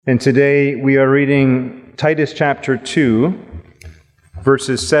And today we are reading Titus chapter 2,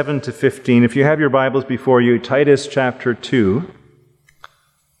 verses 7 to 15. If you have your Bibles before you, Titus chapter 2,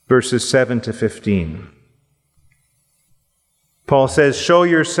 verses 7 to 15. Paul says, "Show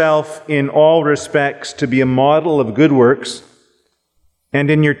yourself in all respects to be a model of good works, and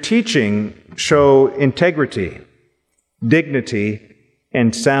in your teaching show integrity, dignity,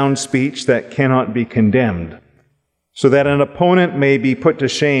 and sound speech that cannot be condemned, so that an opponent may be put to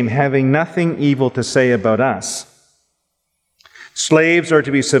shame, having nothing evil to say about us. Slaves are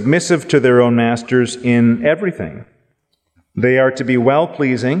to be submissive to their own masters in everything. They are to be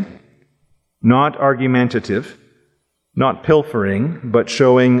well-pleasing, not argumentative, not pilfering, but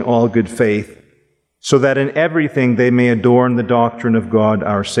showing all good faith, so that in everything they may adorn the doctrine of God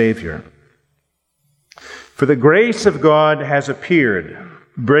our Savior. For the grace of God has appeared,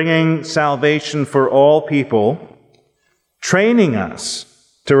 bringing salvation for all people, training us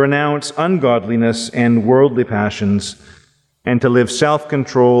to renounce ungodliness and worldly passions, and to live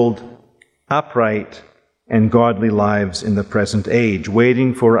self-controlled, upright, and godly lives in the present age,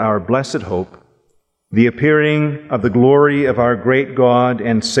 waiting for our blessed hope, the appearing of the glory of our great God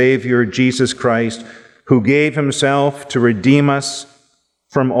and Savior, Jesus Christ, who gave himself to redeem us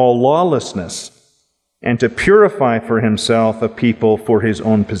from all lawlessness and to purify for himself a people for his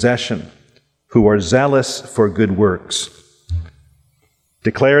own possession, who are zealous for good works.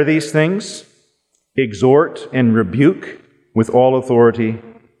 Declare these things, exhort and rebuke with all authority.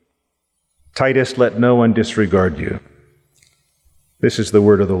 Titus, let no one disregard you." This is the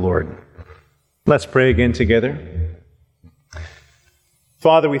word of the Lord. Let's pray again together.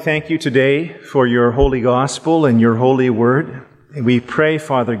 Father, we thank you today for your holy gospel and your holy word. We pray,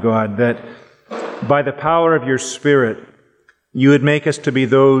 Father God, that by the power of your Spirit, you would make us to be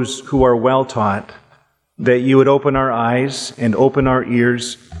those who are well taught, that you would open our eyes and open our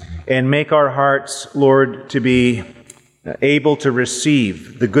ears and make our hearts, Lord, to be able to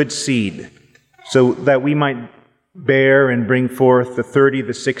receive the good seed so that we might bear and bring forth the 30,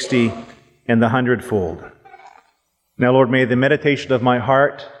 the 60, and the 100-fold. Now, Lord, may the meditation of my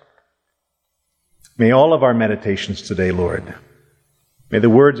heart, may all of our meditations today, Lord, may the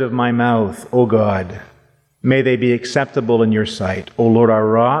words of my mouth, O God, may they be acceptable in your sight, O Lord, our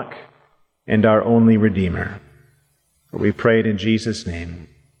rock and our only Redeemer. We pray it in Jesus' name.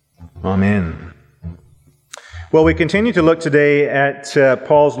 Amen. Well, we continue to look today at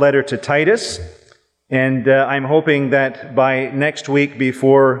Paul's letter to Titus, and I'm hoping that by next week,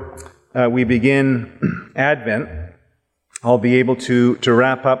 before we begin Advent, I'll be able to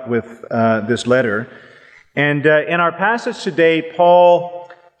wrap up with this letter. And in our passage today, Paul,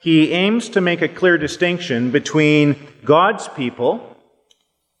 he aims to make a clear distinction between God's people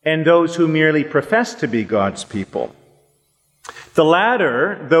and those who merely profess to be God's people. The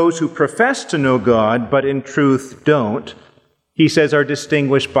latter, those who profess to know God, but in truth don't, he says are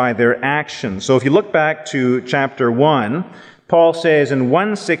distinguished by their actions. So if you look back to chapter 1, Paul says in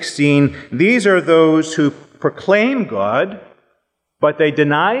 1:16, these are those who proclaim God, but they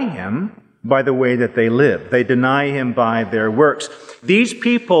deny him by the way that they live. They deny him by their works. These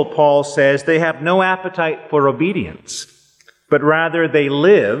people, Paul says, they have no appetite for obedience, but rather they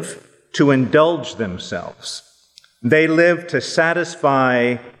live to indulge themselves. They live to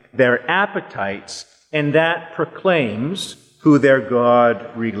satisfy their appetites, and that proclaims who their God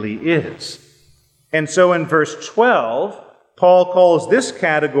really is. And so in verse 12, Paul calls this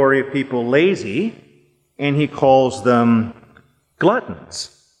category of people lazy, and he calls them gluttons.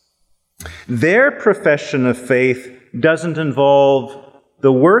 Their profession of faith doesn't involve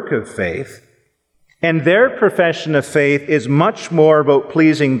the work of faith, and their profession of faith is much more about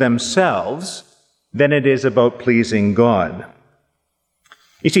pleasing themselves than it is about pleasing God.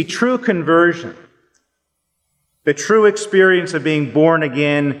 You see, true conversion, the true experience of being born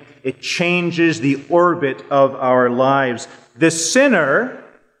again, it changes the orbit of our lives. The sinner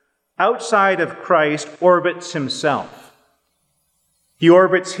outside of Christ orbits himself. He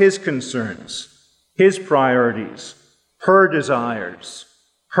orbits his concerns, his priorities, her desires,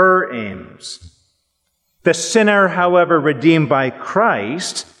 her aims. The sinner, however, redeemed by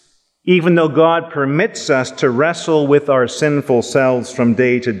Christ, even though God permits us to wrestle with our sinful selves from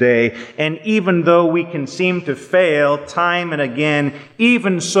day to day, and even though we can seem to fail time and again,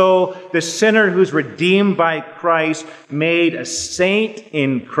 even so, the sinner who's redeemed by Christ, made a saint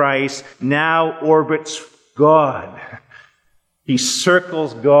in Christ, now orbits God. He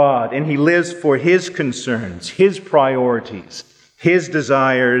circles God, and he lives for his concerns, his priorities, his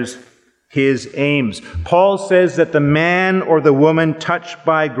desires, his aims. Paul says that the man or the woman touched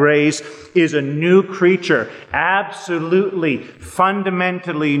by grace is a new creature, absolutely,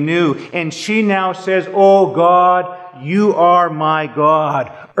 fundamentally new. And she now says, "Oh God, you are my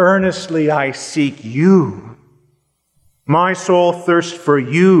God. Earnestly I seek you. My soul thirsts for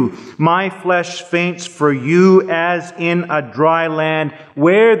you. My flesh faints for you as in a dry land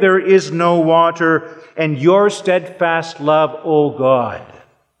where there is no water, and your steadfast love, O God.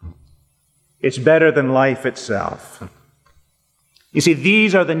 It's better than life itself." You see,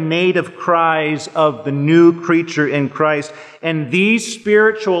 these are the native cries of the new creature in Christ. And these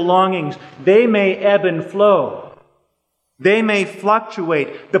spiritual longings, they may ebb and flow. They may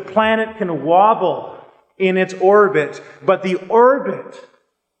fluctuate. The planet can wobble in its orbit, but the orbit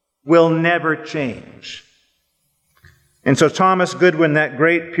will never change. And so Thomas Goodwin, that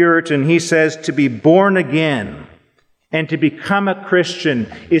great Puritan, he says to be born again and to become a Christian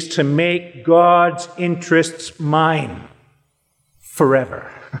is to make God's interests mine forever.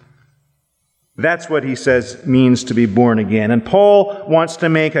 That's what he says means to be born again. And Paul wants to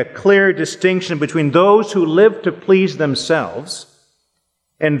make a clear distinction between those who live to please themselves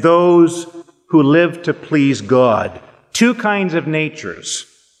and those who live to please God. Two kinds of natures,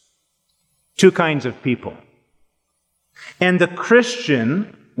 two kinds of people. And the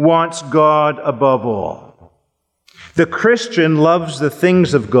Christian wants God above all. The Christian loves the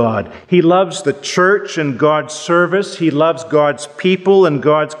things of God. He loves the church and God's service. He loves God's people and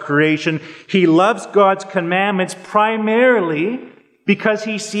God's creation. He loves God's commandments primarily because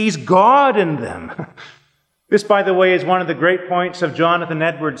he sees God in them. This, by the way, is one of the great points of Jonathan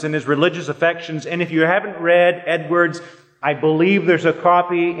Edwards in his religious affections. And if you haven't read Edwards, I believe there's a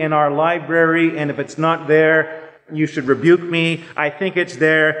copy in our library, and if it's not there, you should rebuke me. I think it's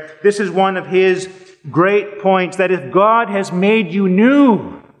there. This is one of his great points, that if God has made you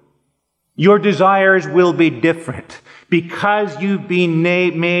new, your desires will be different because you've been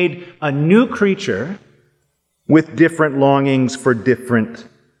made a new creature with different longings for different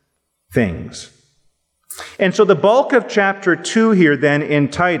things. And so the bulk of chapter 2 here then in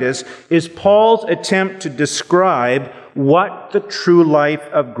Titus is Paul's attempt to describe what the true life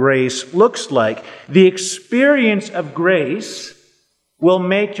of grace looks like. The experience of grace will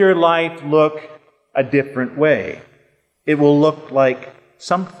make your life look a different way. It will look like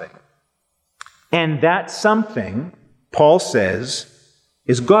something. And that something, Paul says,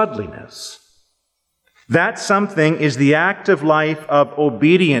 is godliness. That something is the active life of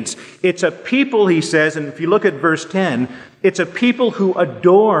obedience. It's a people, he says, and if you look at verse 10, it's a people who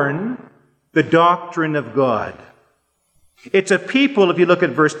adorn the doctrine of God. It's a people, if you look at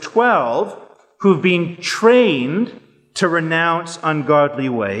verse 12, who've been trained to renounce ungodly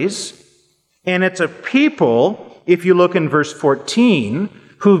ways. And it's a people, if you look in verse 14,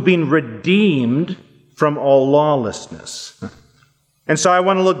 who've been redeemed from all lawlessness. And so I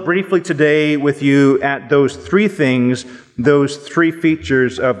want to look briefly today with you at those three things, those three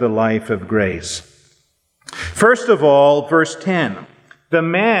features of the life of grace. First of all, verse 10, the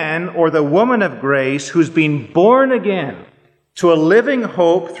man or the woman of grace who's been born again to a living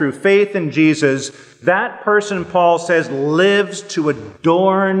hope through faith in Jesus, that person, Paul says, lives to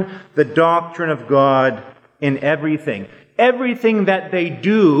adorn the doctrine of God in everything. Everything that they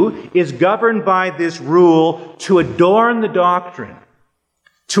do is governed by this rule to adorn the doctrine,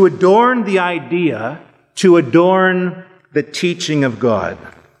 to adorn the idea, to adorn the teaching of God.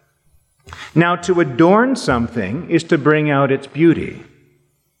 Now, to adorn something is to bring out its beauty.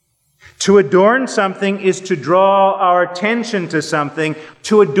 To adorn something is to draw our attention to something.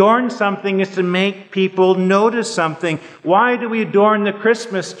 To adorn something is to make people notice something. Why do we adorn the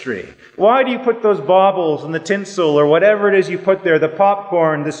Christmas tree? Why do you put those baubles and the tinsel or whatever it is you put there, the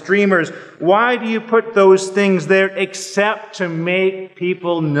popcorn, the streamers? Why do you put those things there except to make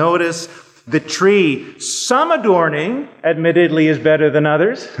people notice the tree? Some adorning, admittedly, is better than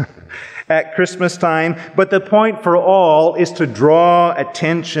others at Christmas time, but the point for all is to draw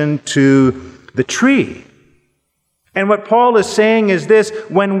attention to the tree. And what Paul is saying is this: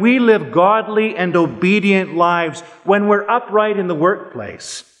 when we live godly and obedient lives, when we're upright in the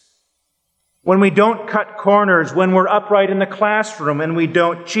workplace, when we don't cut corners, when we're upright in the classroom and we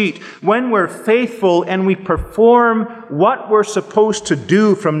don't cheat, when we're faithful and we perform what we're supposed to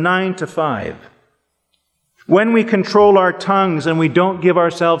do from 9 to 5, when we control our tongues and we don't give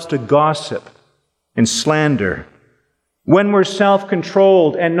ourselves to gossip and slander, when we're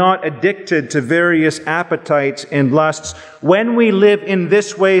self-controlled and not addicted to various appetites and lusts, when we live in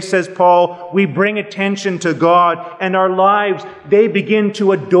this way, says Paul, we bring attention to God, and our lives, they begin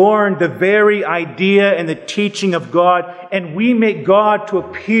to adorn the very idea and the teaching of God, and we make God to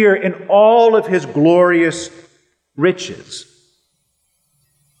appear in all of his glorious riches.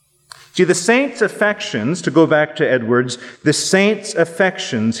 See, the saints' affections, to go back to Edwards, the saints'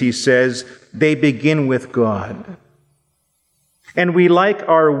 affections, he says, they begin with God. And we like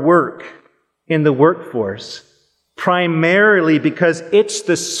our work in the workforce primarily because it's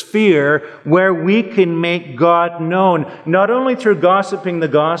the sphere where we can make God known, not only through gossiping the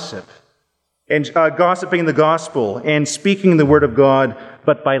gospel and speaking the word of God,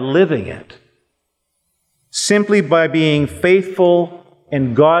 but by living it. Simply by being faithful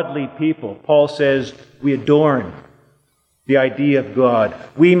and godly people. Paul says we adorn the idea of God.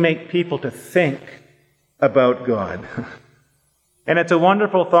 We make people to think about God. And it's a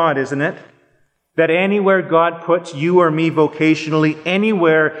wonderful thought, isn't it? That anywhere God puts you or me vocationally,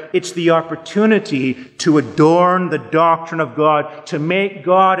 anywhere, it's the opportunity to adorn the doctrine of God, to make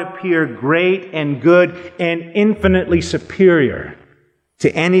God appear great and good and infinitely superior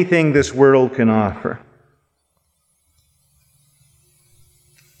to anything this world can offer.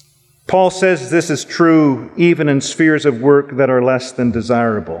 Paul says this is true even in spheres of work that are less than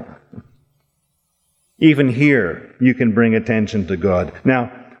desirable. Even here, you can bring attention to God.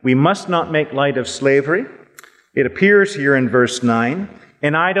 Now, we must not make light of slavery. It appears here in verse 9,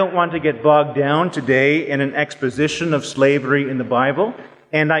 and I don't want to get bogged down today in an exposition of slavery in the Bible,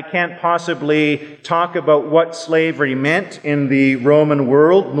 and I can't possibly talk about what slavery meant in the Roman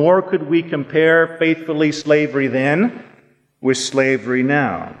world, nor could we compare faithfully slavery then with slavery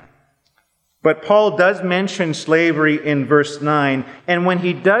now. But Paul does mention slavery in verse 9, and when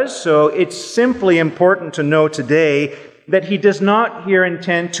he does so, it's simply important to know today that he does not here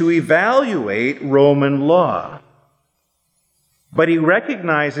intend to evaluate Roman law, but he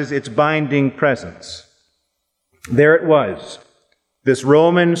recognizes its binding presence. There it was, this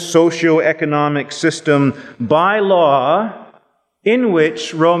Roman socio-economic system by law in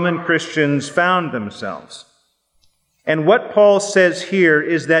which Roman Christians found themselves. And what Paul says here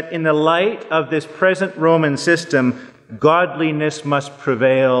is that in the light of this present Roman system, godliness must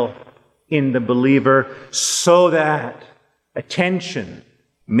prevail in the believer so that attention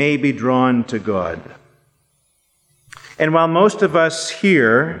may be drawn to God. And while most of us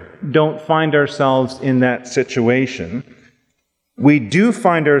here don't find ourselves in that situation, we do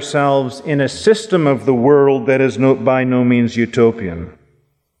find ourselves in a system of the world that is by no means utopian.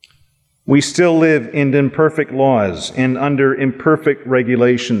 We still live in imperfect laws and under imperfect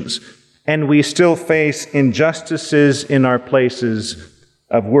regulations, and we still face injustices in our places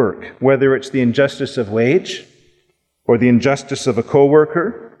of work, whether it's the injustice of wage, or the injustice of a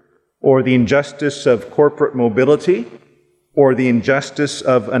coworker, or the injustice of corporate mobility, or the injustice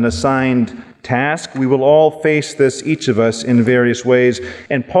of an assigned task. We will all face this, each of us, in various ways.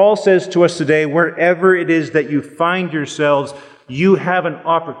 And Paul says to us today, wherever it is that you find yourselves, you have an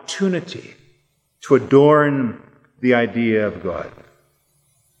opportunity to adorn the idea of God.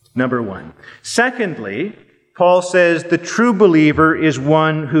 Number one. Secondly, Paul says the true believer is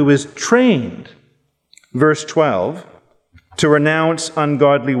one who is trained, verse 12, to renounce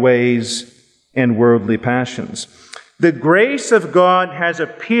ungodly ways and worldly passions. The grace of God has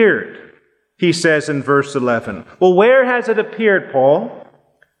appeared, he says in verse 11. Well, where has it appeared, Paul?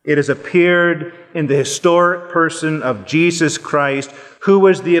 It has appeared in the historic person of Jesus Christ, who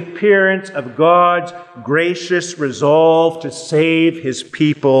was the appearance of God's gracious resolve to save his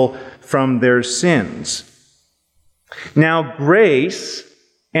people from their sins. Now, grace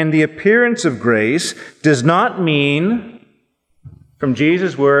and the appearance of grace does not mean, from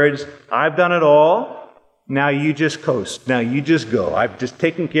Jesus' words, I've done it all, now you just coast, now you just go. I've just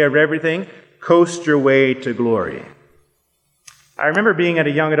taken care of everything, coast your way to glory. I remember being at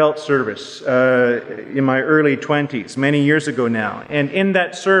a young adult service in my early 20s, many years ago now. And in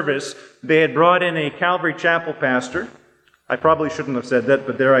that service, they had brought in a Calvary Chapel pastor. I probably shouldn't have said that,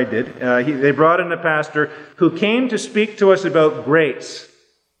 but there I did. They brought in a pastor who came to speak to us about grace,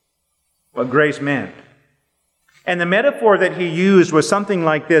 what grace meant. And the metaphor that he used was something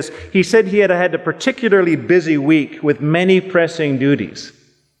like this. He said he had had a particularly busy week with many pressing duties,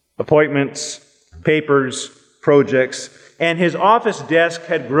 appointments, papers, projects, and his office desk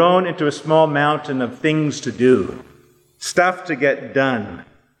had grown into a small mountain of things to do, stuff to get done.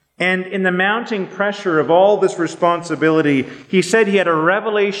 And in the mounting pressure of all this responsibility, he said he had a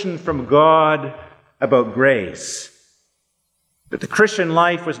revelation from God about grace. That the Christian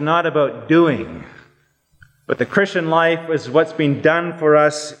life was not about doing, But the Christian life is what's been done for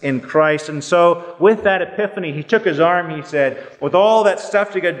us in Christ. And so with that epiphany, he took his arm, he said, with all that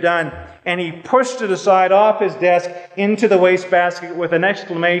stuff to get done, and he pushed it aside off his desk into the wastebasket with an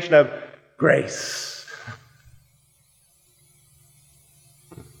exclamation of grace.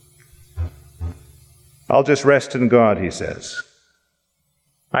 I'll just rest in God, he says.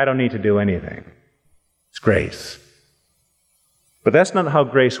 I don't need to do anything. It's grace. But that's not how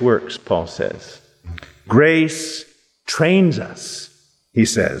grace works, Paul says. Grace trains us, he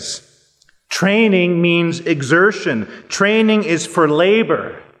says. Training means exertion. Training is for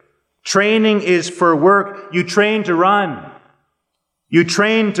labor. Training is for work. You train to run. You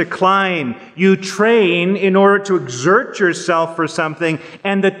train to climb. You train in order to exert yourself for something.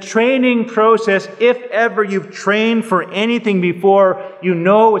 And the training process, if ever you've trained for anything before, you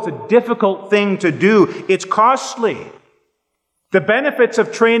know it's a difficult thing to do. It's costly. The benefits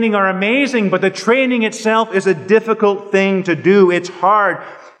of training are amazing, but the training itself is a difficult thing to do. It's hard.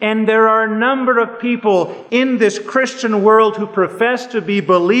 And there are a number of people in this Christian world who profess to be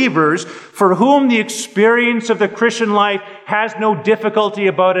believers for whom the experience of the Christian life has no difficulty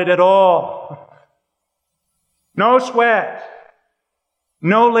about it at all. No sweat,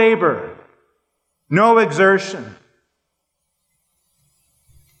 no labor, no exertion.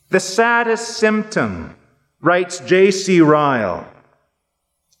 The saddest symptom, writes J.C. Ryle,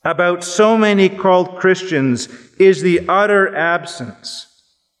 about so many called Christians is the utter absence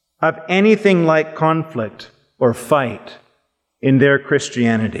of anything like conflict or fight in their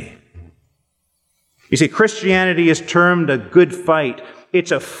Christianity. You see, Christianity is termed a good fight.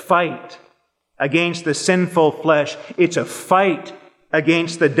 It's a fight against the sinful flesh. It's a fight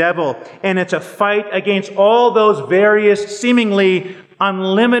against the devil. And it's a fight against all those various seemingly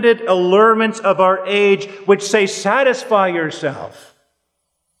unlimited allurements of our age which say, satisfy yourself.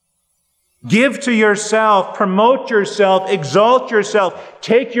 Give to yourself, promote yourself, exalt yourself.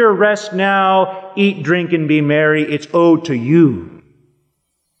 Take your rest now, eat, drink, and be merry. It's owed to you.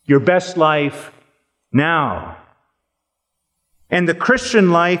 Your best life now. And the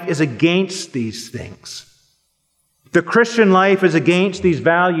Christian life is against these things. The Christian life is against these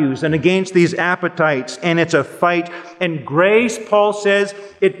values and against these appetites, and it's a fight. And grace, Paul says,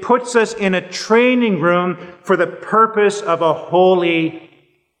 it puts us in a training room for the purpose of a holy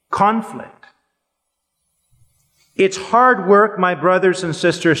conflict. It's hard work, my brothers and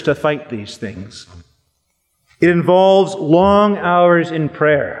sisters, to fight these things. It involves long hours in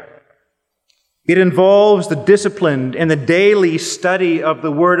prayer. It involves the discipline and the daily study of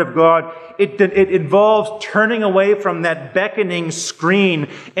the Word of God. It involves turning away from that beckoning screen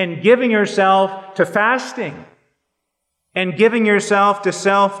and giving yourself to fasting and giving yourself to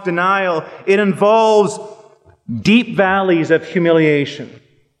self-denial. It involves deep valleys of humiliation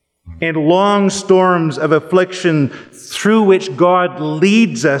and long storms of affliction through which God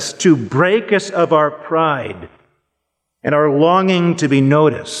leads us to break us of our pride and our longing to be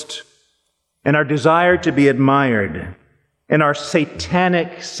noticed, and our desire to be admired, and our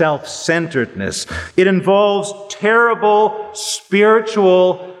satanic self-centeredness. It involves terrible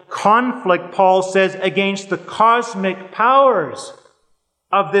spiritual conflict, Paul says, against the cosmic powers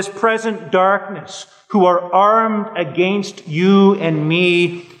of this present darkness, who are armed against you and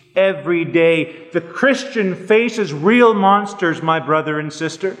me every day. The Christian faces real monsters, my brother and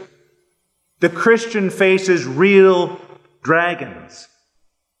sister. The Christian faces real dragons.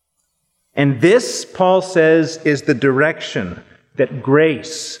 And this, Paul says, is the direction that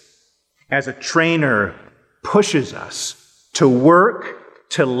grace, as a trainer, pushes us to work,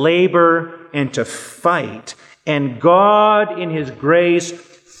 to labor, and to fight. And God, in His grace,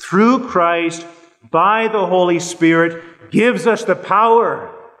 through Christ, by the Holy Spirit, gives us the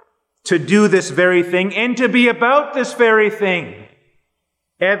power to do this very thing and to be about this very thing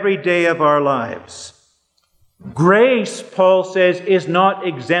every day of our lives. Grace, Paul says, is not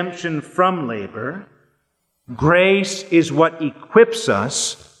exemption from labor. Grace is what equips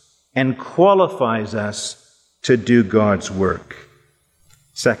us and qualifies us to do God's work.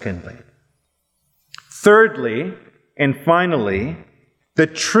 Secondly. Thirdly, and finally, the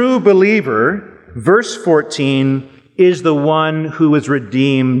true believer, verse 14, is the one who is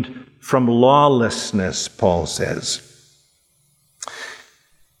redeemed from lawlessness, Paul says.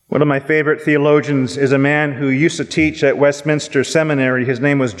 One of my favorite theologians is a man who used to teach at Westminster Seminary. His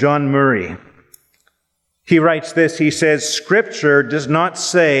name was John Murray. He writes this, he says, Scripture does not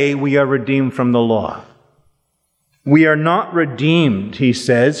say we are redeemed from the law. We are not redeemed, he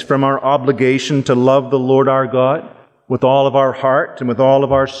says, from our obligation to love the Lord our God with all of our heart and with all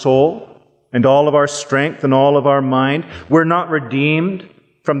of our soul and all of our strength and all of our mind. We're not redeemed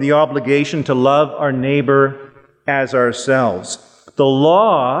from the obligation to love our neighbor as ourselves. The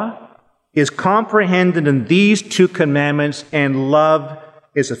law is comprehended in these two commandments, and love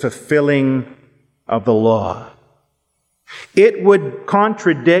is a fulfilling of the law. It would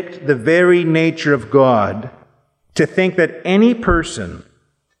contradict the very nature of God to think that any person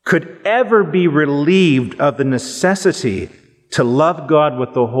could ever be relieved of the necessity to love God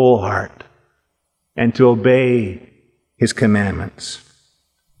with the whole heart and to obey His commandments.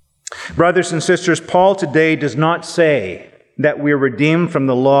 Brothers and sisters, Paul today does not say that we are redeemed from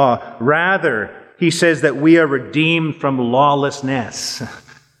the law. Rather, he says that we are redeemed from lawlessness.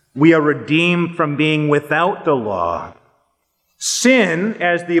 We are redeemed from being without the law. Sin,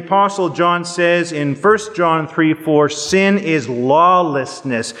 as the Apostle John says in 1 John 3:4, sin is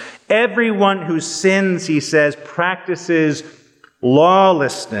lawlessness. Everyone who sins, he says, practices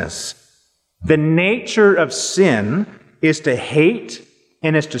lawlessness. The nature of sin is to hate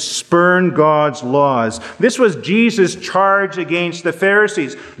and is to spurn God's laws. This was Jesus' charge against the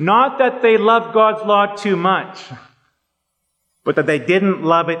Pharisees. Not that they loved God's law too much, but that they didn't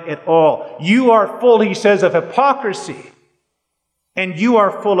love it at all. You are full, he says, of hypocrisy, and you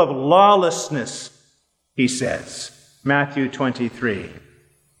are full of lawlessness, he says. Matthew 23.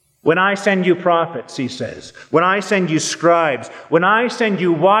 When I send you prophets, he says, when I send you scribes, when I send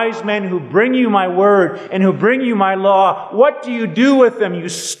you wise men who bring you my word and who bring you my law, what do you do with them? You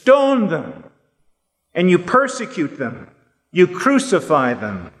stone them and you persecute them. You crucify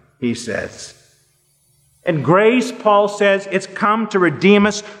them, he says. And grace, Paul says, it's come to redeem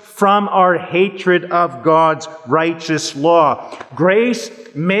us from our hatred of God's righteous law. Grace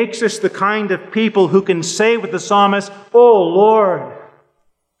makes us the kind of people who can say with the psalmist, "Oh Lord,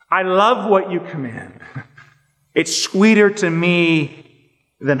 I love what you command. It's sweeter to me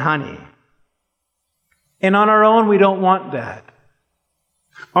than honey." And on our own, we don't want that.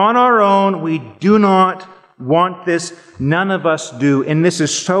 On our own, we do not want this. None of us do. And this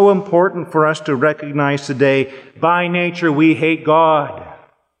is so important for us to recognize today. By nature, we hate God.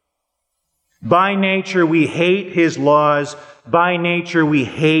 By nature, we hate His laws. By nature, we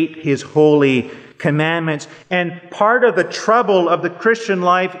hate His holy commandments. And part of the trouble of the Christian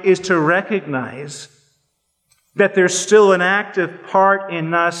life is to recognize that there's still an active part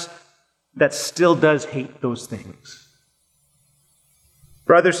in us that still does hate those things.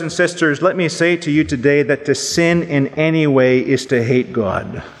 Brothers and sisters, let me say to you today that to sin in any way is to hate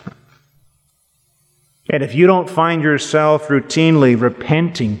God. And if you don't find yourself routinely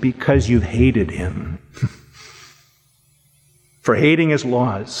repenting because you hated Him, for hating His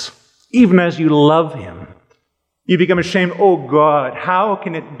laws, even as you love Him, you become ashamed. Oh God, how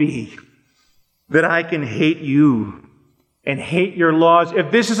can it be that I can hate you and hate your laws?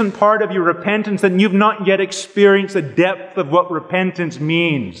 If this isn't part of your repentance, then you've not yet experienced the depth of what repentance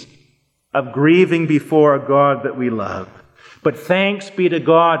means, of grieving before a God that we love. But thanks be to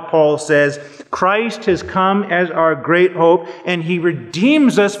God, Paul says, Christ has come as our great hope, and He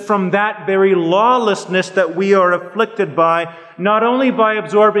redeems us from that very lawlessness that we are afflicted by, not only by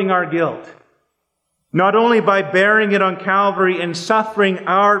absorbing our guilt, not only by bearing it on Calvary and suffering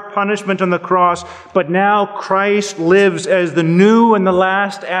our punishment on the cross, but now Christ lives as the new and the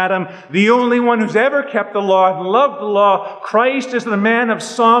last Adam, the only one who's ever kept the law and loved the law. Christ is the man of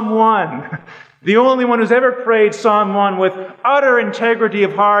Psalm 1. The only one who's ever prayed Psalm 1 with utter integrity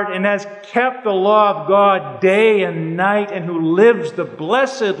of heart and has kept the law of God day and night, and who lives the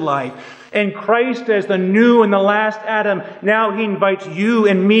blessed life. And Christ as the new and the last Adam, now He invites you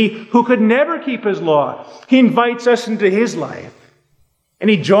and me, who could never keep His law. He invites us into His life. And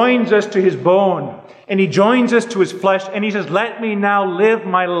He joins us to His bone. And He joins us to His flesh. And He says, let me now live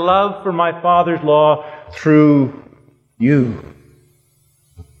my love for my Father's law through you.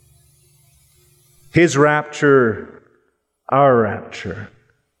 His rapture, our rapture.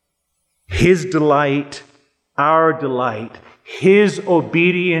 His delight, our delight. His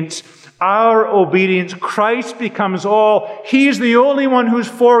obedience, our obedience. Christ becomes all. He's the only one who's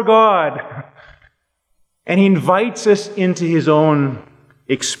for God. And He invites us into His own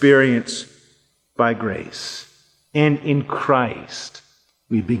experience by grace. And in Christ,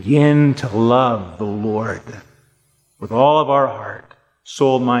 we begin to love the Lord with all of our heart,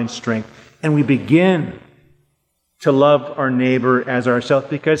 soul, mind, strength. And we begin to love our neighbor as ourselves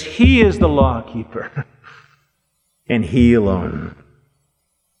because He is the law keeper and He alone.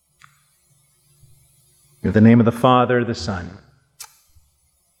 In the name of the Father, the Son,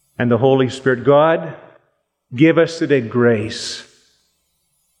 and the Holy Spirit, God, give us today grace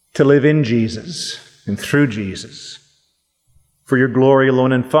to live in Jesus and through Jesus for Your glory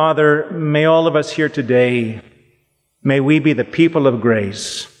alone. And Father, may all of us here today May we be the people of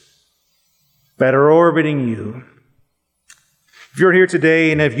grace that are orbiting you. If you're here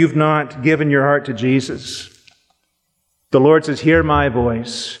today and if you've not given your heart to Jesus, the Lord says, hear my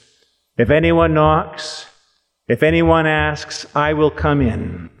voice. If anyone knocks, if anyone asks, I will come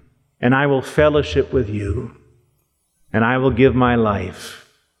in and I will fellowship with you and I will give my life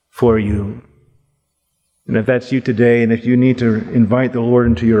for you. And if that's you today and if you need to invite the Lord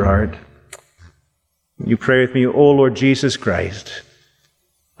into your heart, you pray with me, O Lord Jesus Christ,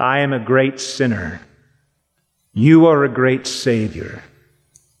 I am a great sinner. You are a great Savior.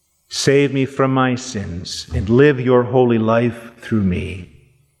 Save me from my sins and live your holy life through me.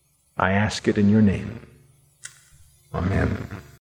 I ask it in your name. Amen.